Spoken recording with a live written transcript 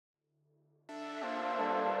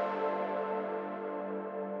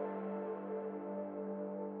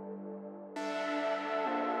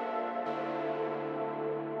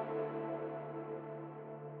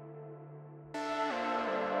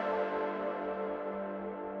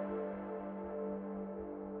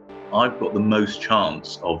I've got the most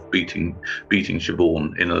chance of beating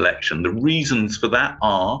Siobhan in an election. The reasons for that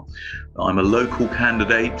are I'm a local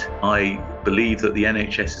candidate. I believe that the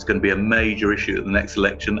NHS is going to be a major issue at the next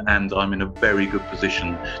election, and I'm in a very good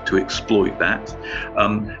position to exploit that.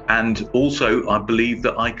 And also, I believe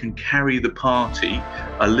that I can carry the party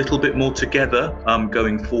a little bit more together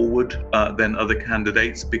going forward than other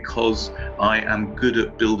candidates, because I am good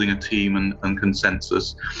at building a team and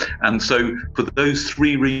consensus. And so for those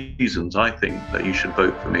three reasons, I think that you should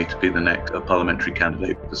vote for me to be the next parliamentary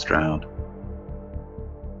candidate for Stroud.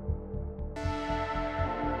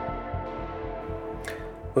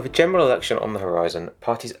 With a general election on the horizon,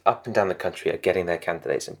 parties up and down the country are getting their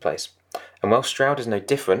candidates in place. And while Stroud is no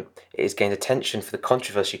different, it has gained attention for the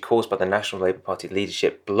controversy caused by the National Labour Party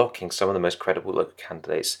leadership blocking some of the most credible local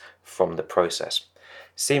candidates from the process,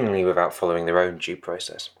 seemingly without following their own due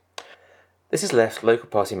process. This has left local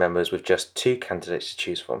party members with just two candidates to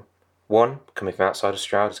choose from. One, coming from outside of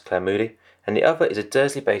Stroud, is Claire Moody, and the other is a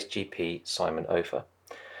Dursley-based GP, Simon Ofer.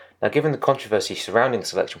 Now, given the controversy surrounding the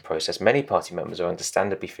selection process, many party members are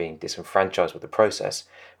understandably feeling disenfranchised with the process,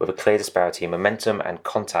 with a clear disparity in momentum and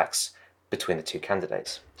contacts between the two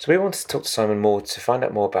candidates. So we wanted to talk to Simon Moore to find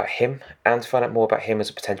out more about him and to find out more about him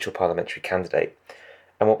as a potential parliamentary candidate.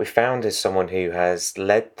 And what we found is someone who has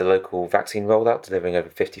led the local vaccine rollout, delivering over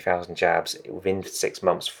 50,000 jabs within 6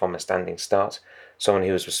 months from a standing start, someone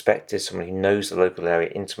who is respected, someone who knows the local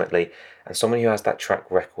area intimately, and someone who has that track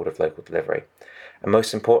record of local delivery. And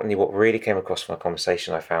most importantly, what really came across from our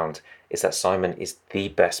conversation I found is that Simon is the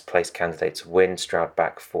best placed candidate to win Stroud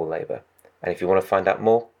back for Labour. And if you want to find out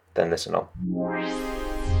more, then listen on.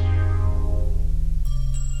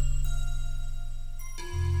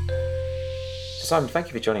 Simon, thank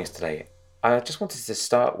you for joining us today. I just wanted to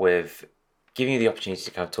start with giving you the opportunity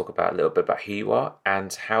to kind of talk about a little bit about who you are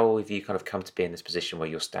and how have you kind of come to be in this position where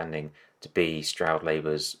you're standing to be Stroud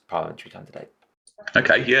Labour's parliamentary candidate.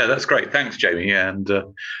 Okay, yeah, that's great. Thanks, Jamie. Yeah, and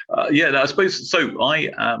I suppose so.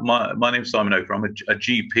 My name's Simon Ofer. I'm a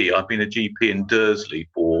GP. I've been a GP in Dursley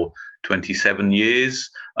for 27 years,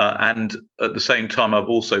 and at the same time, I've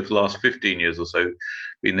also for the last 15 years or so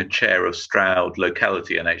been the chair of Stroud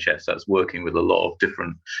Locality NHS. That's working with a lot of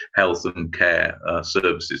different health and care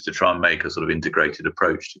services to try and make a sort of integrated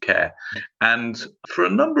approach to care. And for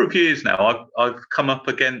a number of years now, I've come up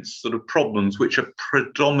against sort of problems which are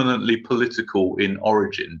predominantly political in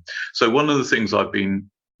origin. So one of the things I've been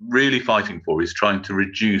really fighting for is trying to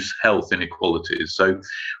reduce health inequalities. So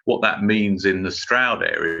what that means in the Stroud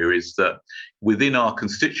area is that within our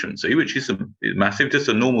constituency, which is massive, just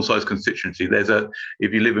a normal sized constituency,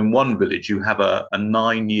 if you live in one village, you have a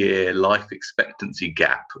 9-year life expectancy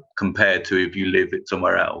gap compared to if you live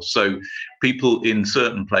somewhere else. So people in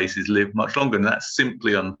certain places live much longer, and that's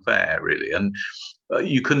simply unfair, really. And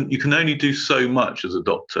you can only do so much as a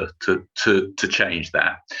doctor to change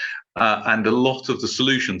that. And a lot of the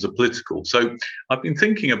solutions are political. So I've been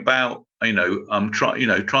thinking about,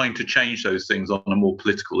 trying to change those things on a more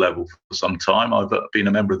political level for some time. I've been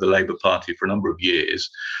a member of the Labour Party for a number of years,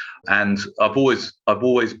 and I've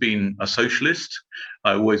always been a socialist.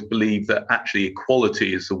 I always believe that actually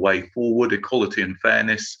equality is the way forward. Equality and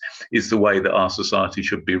fairness is the way that our society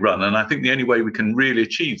should be run. And I think the only way we can really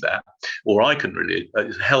achieve that, or I can really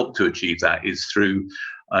help to achieve that, is through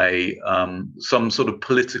some sort of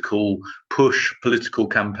political push, political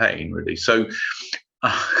campaign, really. So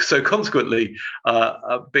consequently,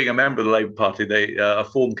 being a member of the Labour Party, a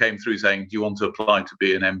form came through saying, "Do you want to apply to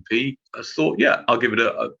be an MP?" I thought, yeah, I'll give it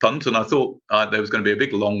a punt. And I thought there was going to be a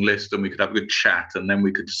big long list, and we could have a good chat, and then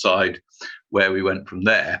we could decide where we went from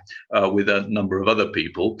there with a number of other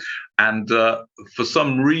people. And for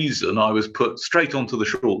some reason, I was put straight onto the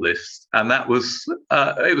shortlist, and that was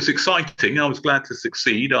it was exciting. I was glad to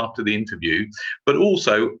succeed after the interview, but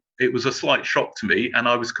also it was a slight shock to me, and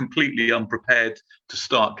I was completely unprepared to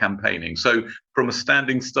start campaigning. So from a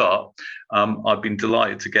standing start, I've been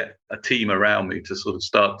delighted to get a team around me to sort of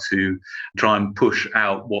start to try and push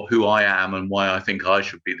out who I am and why I think I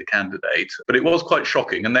should be the candidate. But it was quite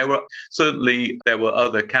shocking. And there were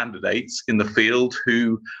other candidates in the field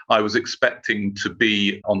who I was expecting to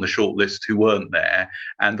be on the shortlist who weren't there.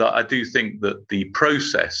 And I do think that the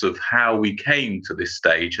process of how we came to this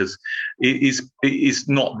stage is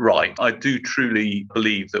not right. I do truly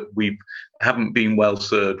believe that we haven't been well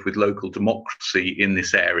served with local democracy in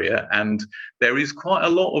this area, and there is quite a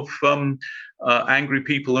lot of angry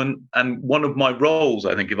people. And one of my roles,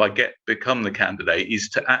 I think, if I become the candidate, is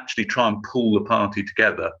to actually try and pull the party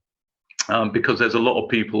together. Because there's a lot of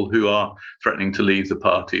people who are threatening to leave the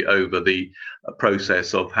party over the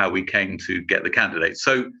process of how we came to get the candidate.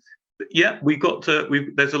 So Yeah,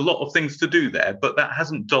 there's a lot of things to do there, but that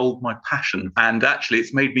hasn't dulled my passion. And actually,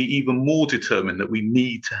 it's made me even more determined that we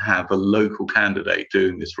need to have a local candidate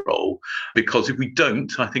doing this role, because if we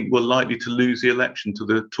don't, I think we're likely to lose the election to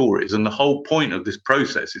the Tories. And the whole point of this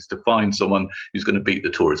process is to find someone who's going to beat the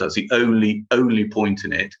Tories. That's the only point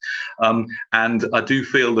in it. And I do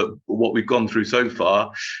feel that what we've gone through so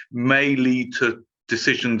far may lead to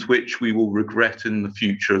decisions which we will regret in the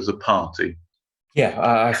future as a party. Yeah,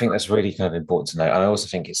 I think that's really kind of important to know. And I also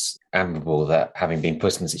think it's admirable that, having been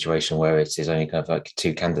put in a situation where it is only kind of like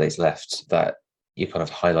two candidates left, that you're kind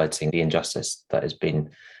of highlighting the injustice that has been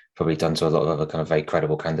probably done to a lot of other kind of very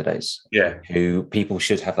credible candidates. Yeah, who people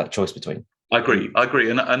should have that choice between. I agree,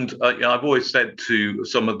 and I've always said to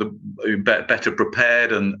some of the better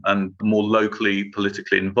prepared and more locally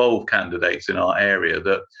politically involved candidates in our area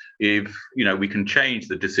that if we can change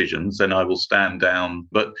the decisions, then I will stand down.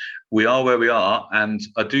 But we are where we are, and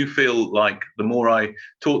I do feel like the more I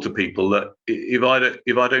talk to people, that if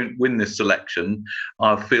I don't win this election,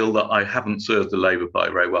 I feel that I haven't served the Labour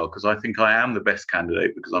Party very well, because I think I am the best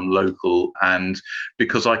candidate because I'm local and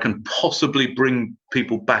because I can possibly bring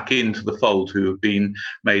people back into the fold who have been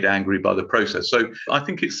made angry by the process. So I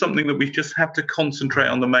think it's something that we just have to concentrate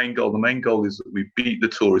on the main goal. The main goal is that we beat the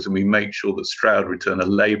Tories and we make sure that Stroud return a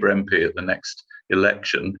Labour MP at the next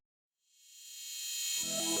election.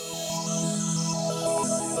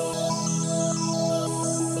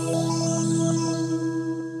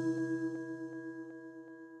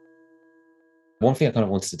 One thing I kind of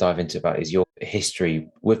wanted to dive into about is your history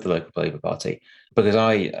with the local Labour Party, because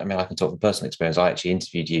I mean, I can talk from personal experience. I actually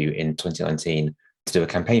interviewed you in 2019 to do a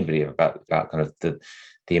campaign video about kind of the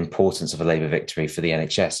importance of a Labour victory for the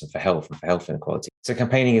NHS and for health inequality. So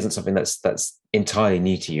campaigning isn't something that's entirely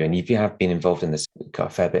new to you, and you have been involved in this a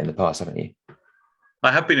fair bit in the past, haven't you?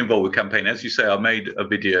 I have been involved with campaigning. As you say, I made a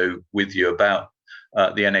video with you about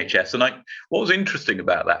the NHS. And what was interesting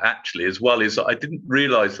about that actually as well is that I didn't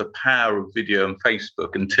realise the power of video and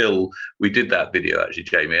Facebook until we did that video, actually,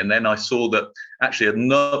 Jamie. And then I saw that actually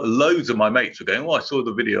loads of my mates were going, "Oh, I saw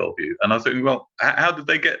the video of you." And I was thinking, well, how did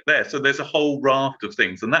they get there? So there's a whole raft of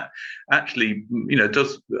things. And that actually,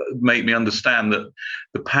 does make me understand that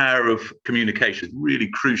the power of communication is really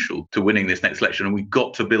crucial to winning this next election. And we've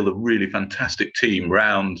got to build a really fantastic team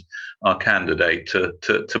round our candidate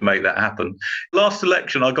to make that happen. Last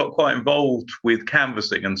election, I got quite involved with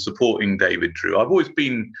canvassing and supporting David Drew. I've always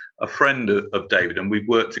been a friend of David, and we've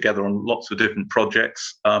worked together on lots of different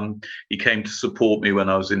projects. He came to support me when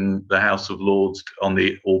I was in the House of Lords on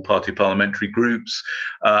the all-party parliamentary groups,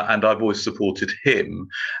 and I've always supported him.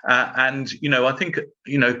 And I think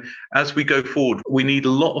as we go forward, we need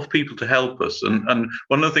a lot of people to help us. And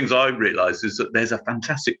one of the things I realised is that there's a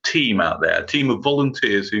fantastic team out there, a team of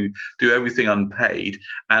volunteers who do everything unpaid.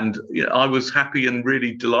 And I was happy and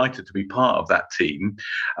really delighted to be part of that team.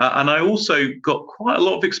 And I also got quite a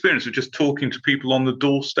lot of experience of just talking to people on the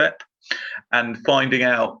doorstep and finding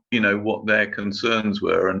out, what their concerns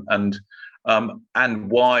were and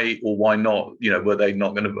why or why not, were they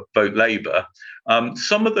not going to vote Labour.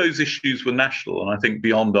 Some of those issues were national and I think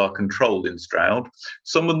beyond our control in Stroud.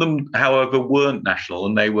 Some of them, however, weren't national,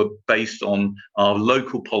 and they were based on our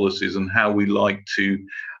local policies and how we like to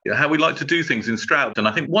do things in Stroud. And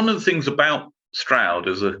I think one of the things about Stroud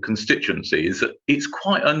as a constituency is that it's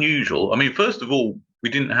quite unusual. I mean, first of all, we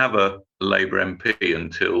didn't have a Labour MP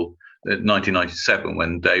until 1997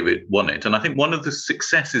 when David won it. And I think one of the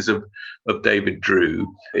successes of David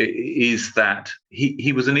Drew is that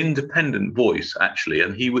he was an independent voice, actually,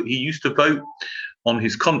 and he used to vote on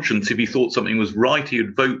his conscience. If he thought something was right, he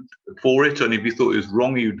would vote for it, and if he thought it was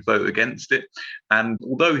wrong, he would vote against it. And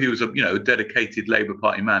although he was a dedicated Labour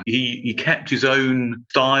Party man, he kept his own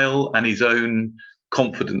style and his own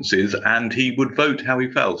confidences, and he would vote how he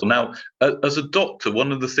felt. Now, as a doctor,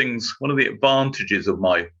 one of the advantages of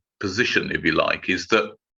my position, if you like, is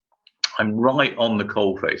that I'm right on the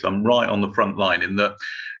coalface. I'm right on the front line in that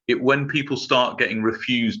when people start getting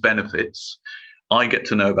refused benefits, I get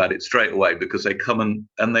to know about it straight away because they come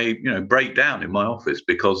and they break down in my office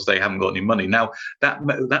because they haven't got any money. Now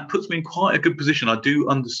that puts me in quite a good position. I do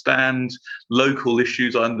understand local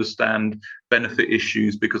issues. I understand benefit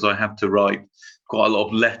issues because I have to write quite a lot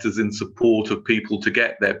of letters in support of people to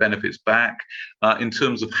get their benefits back. In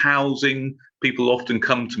terms of housing, people often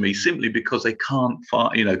come to me simply because they can't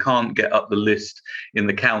get up the list in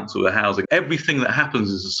the council or housing. Everything that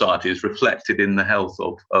happens in society is reflected in the health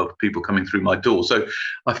of people coming through my door. So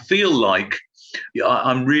I feel like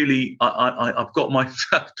I've got my,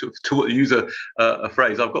 to use a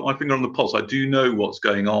phrase, I've got my finger on the pulse. I do know what's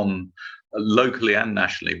going on locally and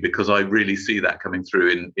nationally, because I really see that coming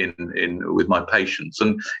through in with my patients.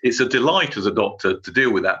 And it's a delight as a doctor to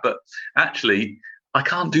deal with that. But actually, I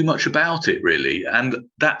can't do much about it really, and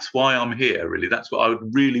that's why I'm here. Really, that's what I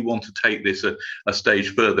would really want to take this a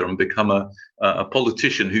stage further and become a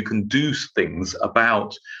politician who can do things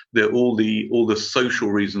about all the social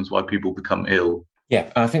reasons why people become ill. Yeah,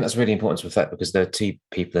 I think that's really important to reflect, because there are two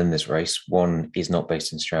people in this race. One is not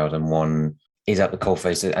based in Stroud, and one is at the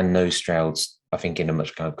coalface and knows Stroud's, I think, in a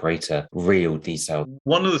much kind of greater real detail.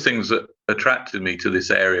 One of the things that attracted me to this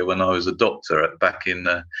area when I was a doctor back in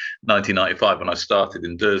 1995, when I started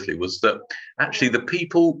in Dursley, was that actually the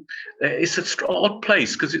people, it's an odd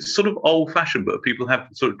place because it's sort of old fashioned, but people have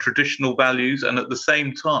sort of traditional values. And at the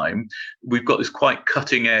same time, we've got this quite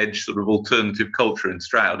cutting edge sort of alternative culture in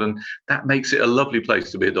Stroud. And that makes it a lovely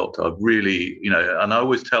place to be a doctor. I've really, and I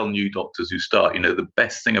always tell new doctors who start, the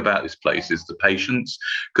best thing about this place is the patients,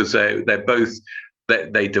 because they're both,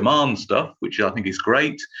 they demand stuff, which I think is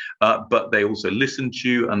great, but they also listen to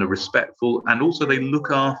you and are respectful, and also they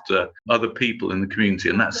look after other people in the community,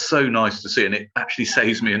 and that's so nice to see, and it actually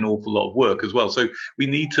saves me an awful lot of work as well. So we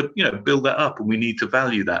need to, build that up, and we need to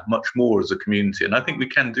value that much more as a community, and I think we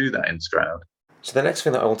can do that in Stroud. So the next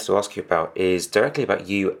thing that I wanted to ask you about is directly about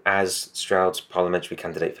you as Stroud's parliamentary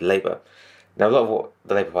candidate for Labour. Now, a lot of what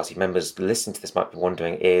the Labour Party members listening to this might be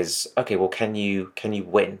wondering is, okay, well, can you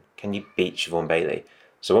win? Can you beat Siobhan Baillie?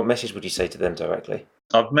 So what message would you say to them directly?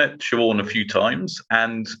 I've met Siobhan a few times,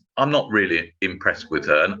 and I'm not really impressed with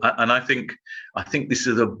her. And I think this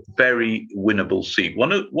is a very winnable seat.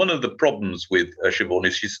 One of the problems with Siobhan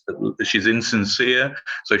is she's insincere.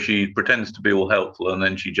 So she pretends to be all helpful, and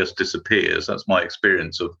then she just disappears. That's my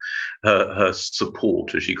experience of her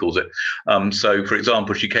support, as she calls it. So, for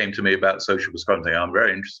example, she came to me about social prescribing, saying, I'm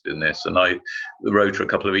very interested in this, and I wrote her a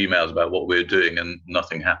couple of emails about what we were doing, and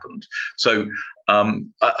nothing happened. So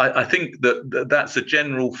I think that's a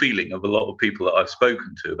general feeling of a lot of people that I've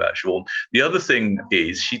spoken to about Siobhan. The other thing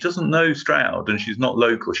is she doesn't know Stroud, and she's not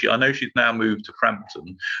local. I know she's now moved to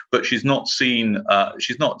Frampton, but she's not seen.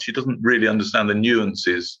 She doesn't really understand the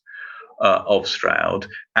nuances of Stroud,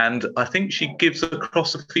 and I think she gives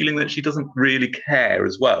across a feeling that she doesn't really care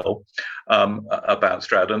as well about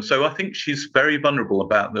Stroud. And so I think she's very vulnerable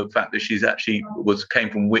about the fact that she's actually came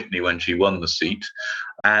from Witney when she won the seat.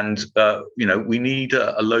 And we need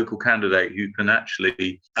a local candidate who can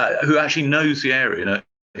actually knows the area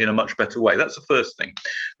in a much better way. That's the first thing.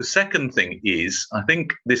 The second thing is, I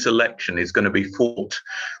think this election is going to be fought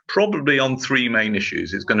probably on three main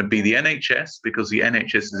issues. It's going to be the NHS, because the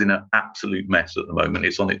NHS is in an absolute mess at the moment.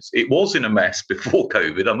 It was in a mess before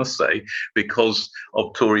COVID, I must say, because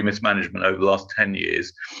of Tory mismanagement over the last 10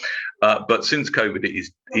 years. But since COVID,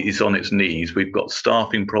 it is on its knees. We've got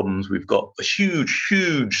staffing problems. We've got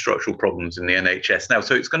huge structural problems in the NHS now.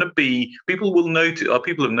 So it's going to be, people will notice,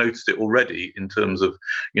 people have noticed it already in terms of,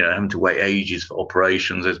 having to wait ages for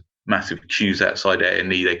operations. There's massive queues outside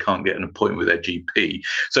A&E. They can't get an appointment with their GP.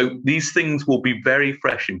 So these things will be very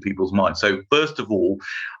fresh in people's minds. So first of all,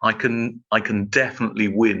 I can definitely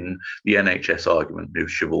win the NHS argument with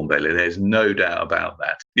Siobhan Baillie. There's no doubt about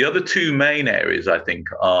that. The other two main areas, I think,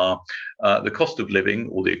 are the cost of living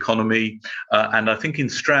or the economy, and I think in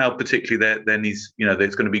Stroud particularly there's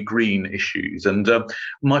going to be green issues. And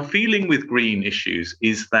my feeling with green issues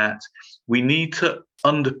is that we need to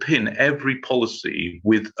underpin every policy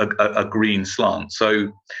with a green slant.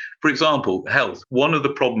 So, for example, health. One of the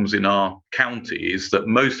problems in our county is that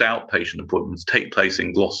most outpatient appointments take place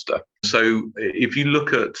in Gloucester. So if you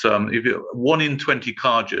look at 1 in 20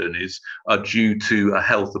 car journeys are due to a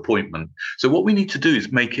health appointment. So what we need to do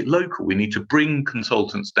is make it local. We need to bring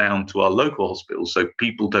consultants down to our local hospitals so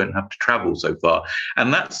people don't have to travel so far.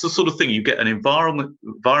 And that's the sort of thing, you get an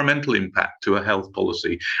environmental impact to a health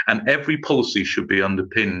policy, and every policy should be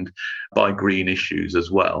underpinned by green issues as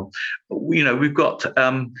well. We've got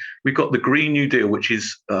the Green New Deal, which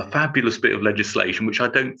is a fabulous bit of legislation, which I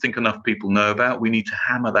don't think enough people know about. We need to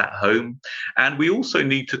hammer that home. And we also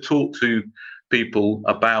need to talk to people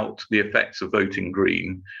about the effects of voting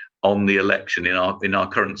green on the election in our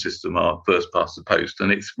current system, our first past the post.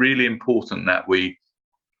 And it's really important that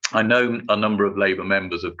I know a number of Labour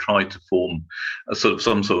members have tried to form some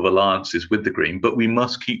sort of alliances with the Green, but we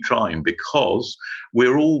must keep trying, because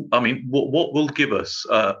we're all, what will give us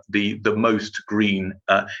the most Green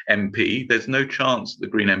MP? There's no chance the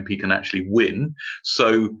Green MP can actually win.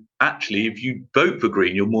 So actually, if you vote for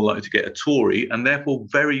Green, you're more likely to get a Tory, and therefore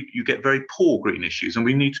you get very poor Green issues. And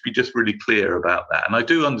we need to be just really clear about that. And I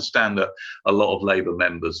do understand that a lot of Labour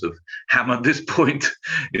members have hammered this point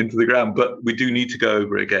into the ground, but we do need to go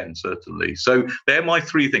over it again, certainly. So they're my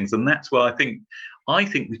three things, and that's why I think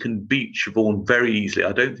we can beat Siobhan very easily.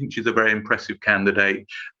 I don't think she's a very impressive candidate.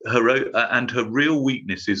 Her real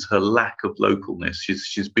weakness is her lack of localness.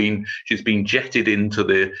 She's been jetted into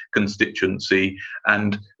the constituency,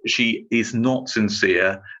 and she is not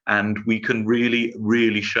sincere. And we can really,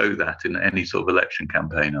 really show that in any sort of election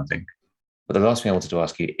campaign, I think. But the last thing I wanted to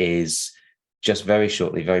ask you is, just very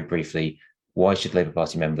shortly, very briefly, why should Labour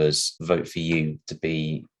Party members vote for you to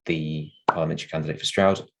be the parliamentary candidate for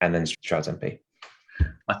Stroud and then Stroud's MP?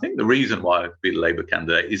 I think the reason why I'd be the Labour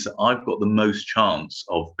candidate is that I've got the most chance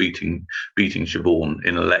of beating Siobhan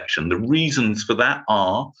in an election. The reasons for that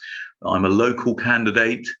are I'm a local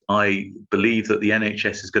candidate. I believe that the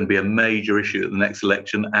NHS is going to be a major issue at the next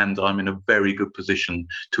election, and I'm in a very good position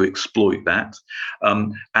to exploit that.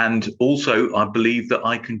 And also, I believe that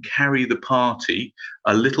I can carry the party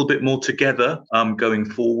a little bit more together going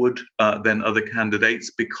forward than other candidates,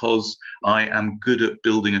 because I am good at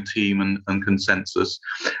building a team and consensus.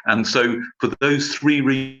 And so for those three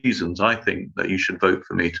reasons, I think that you should vote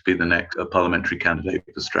for me to be the next parliamentary candidate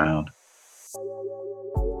for Stroud.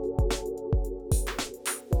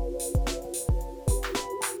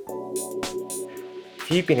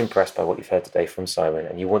 If you've been impressed by what you've heard today from Simon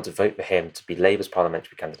and you want to vote for him to be Labour's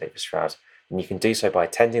parliamentary candidate for Stroud, then you can do so by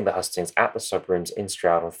attending the hustings at the Subrooms in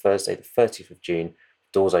Stroud on Thursday the 30th of June,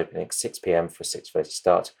 doors opening at 6 p.m. for a 6:30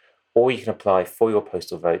 start, or you can apply for your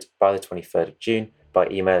postal vote by the 23rd of June by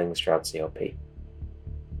emailing the Stroud CLP.